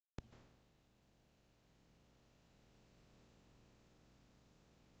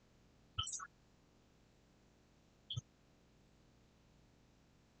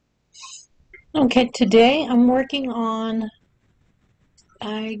Okay, today I'm working on,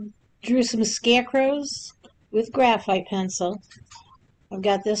 I drew some scarecrows with graphite pencil. I've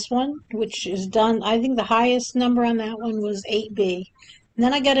got this one, which is done, I think the highest number on that one was 8B. And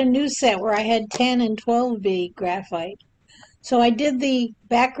then I got a new set where I had 10 and 12B graphite. So I did the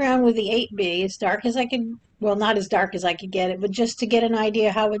background with the 8B as dark as I could, well, not as dark as I could get it, but just to get an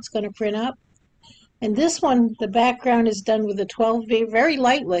idea how it's going to print up. And this one, the background is done with the 12B very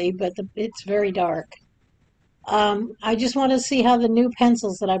lightly, but it's very dark. I just want to see how the new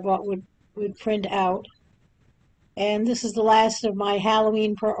pencils that I bought would print out. And this is the last of my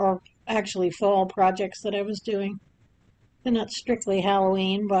Halloween or actually fall projects that I was doing. They're not strictly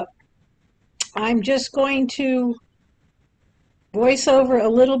Halloween, but I'm just going to voice over a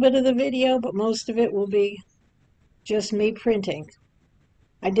little bit of the video, but most of it will be just me printing.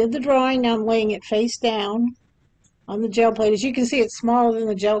 I did the drawing, now I'm laying it face down on the gel plate. As you can see, it's smaller than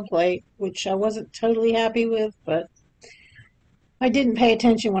the gel plate, which I wasn't totally happy with, but I didn't pay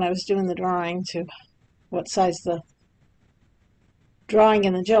attention when I was doing the drawing to what size the drawing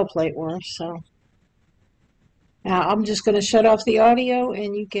and the gel plate were. So now I'm just going to shut off the audio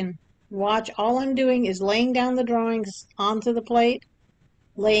and you can watch. All I'm doing is laying down the drawings onto the plate,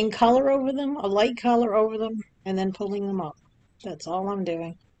 laying color over them, a light color over them, and then pulling them up. That's all I'm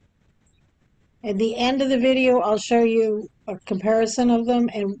doing. At the end of the video, I'll show you a comparison of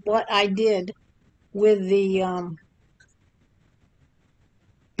them and what I did with the,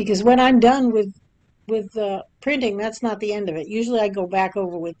 because when I'm done with printing, that's not the end of it. Usually I go back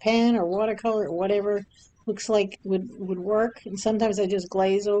over with pen or watercolor or whatever looks like would work. And sometimes I just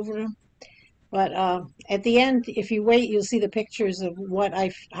glaze over them. But at the end, if you wait, you'll see the pictures of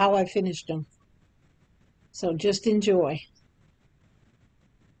how I finished them. So just enjoy.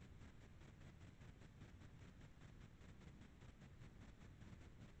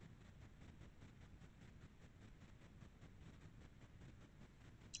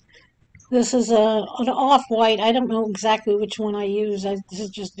 This is an off-white. I don't know exactly which one I use. This is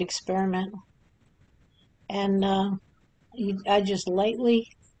just an experiment. And I just lightly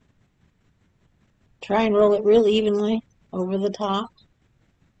try and roll it real evenly over the top.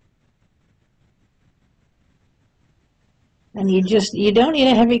 And you don't need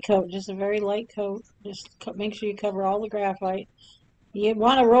a heavy coat, just a very light coat. Just make sure you cover all the graphite. You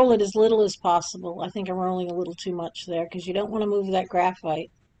want to roll it as little as possible. I think I'm rolling a little too much there because you don't want to move that graphite.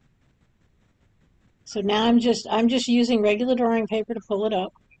 So now I'm just using regular drawing paper to pull it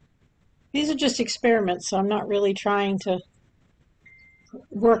up. These are just experiments, so I'm not really trying to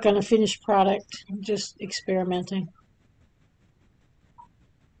work on a finished product. I'm just experimenting.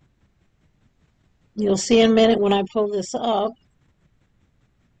 You'll see in a minute when I pull this up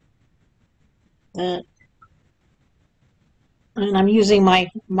that, and I'm using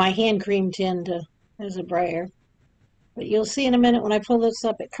my hand cream tin as a brayer. But you'll see in a minute when I pull this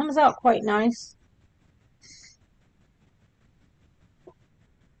up, it comes out quite nice.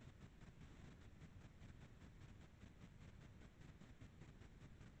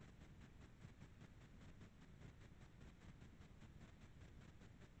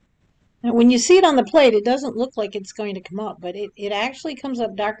 Now, when you see it on the plate, it doesn't look like it's going to come up, but it actually comes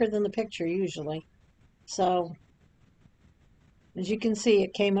up darker than the picture usually. So, as you can see,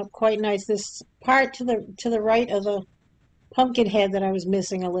 it came up quite nice. This part to the right of the pumpkin head that I was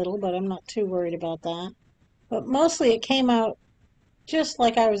missing a little, but I'm not too worried about that. But mostly it came out just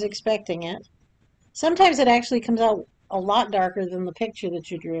like I was expecting it. Sometimes it actually comes out a lot darker than the picture that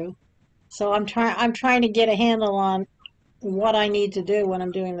you drew. So I'm trying to get a handle on what I need to do when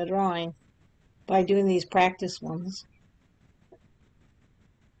I'm doing the drawing by doing these practice ones.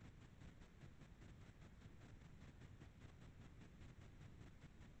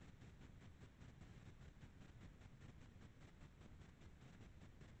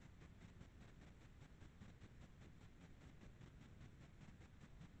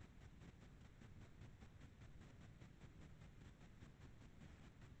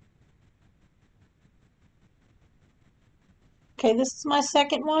 Okay, this is my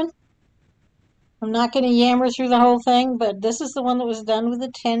second one. I'm not going to yammer through the whole thing, but this is the one that was done with the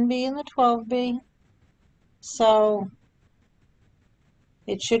 10B and the 12B. So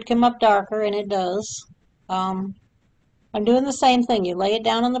it should come up darker, and it does. I'm doing the same thing. You lay it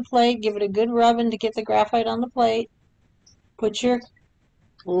down on the plate, give it a good rubbing to get the graphite on the plate. Put your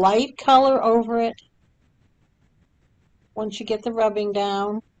light color over it once you get the rubbing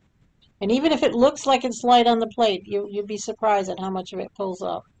down. And even if it looks like it's light on the plate, you'll be surprised at how much of it pulls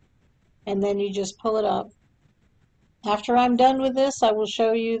up. And then you just pull it up. After I'm done with this, I will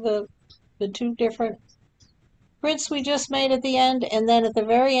show you the two different prints we just made at the end, and then at the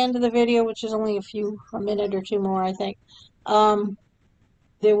very end of the video, which is only a minute or two more, I think,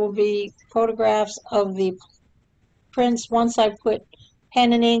 there will be photographs of the prints once I put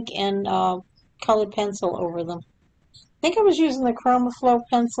pen and ink and colored pencil over them. I think I was using the ChromaFlow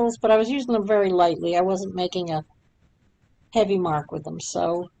pencils, but I was using them very lightly. I wasn't making a heavy mark with them.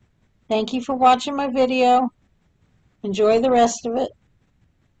 So thank you for watching my video. Enjoy the rest of it.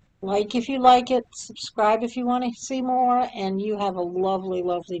 Like if you like it, subscribe if you want to see more, and you have a lovely,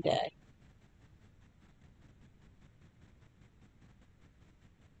 lovely day.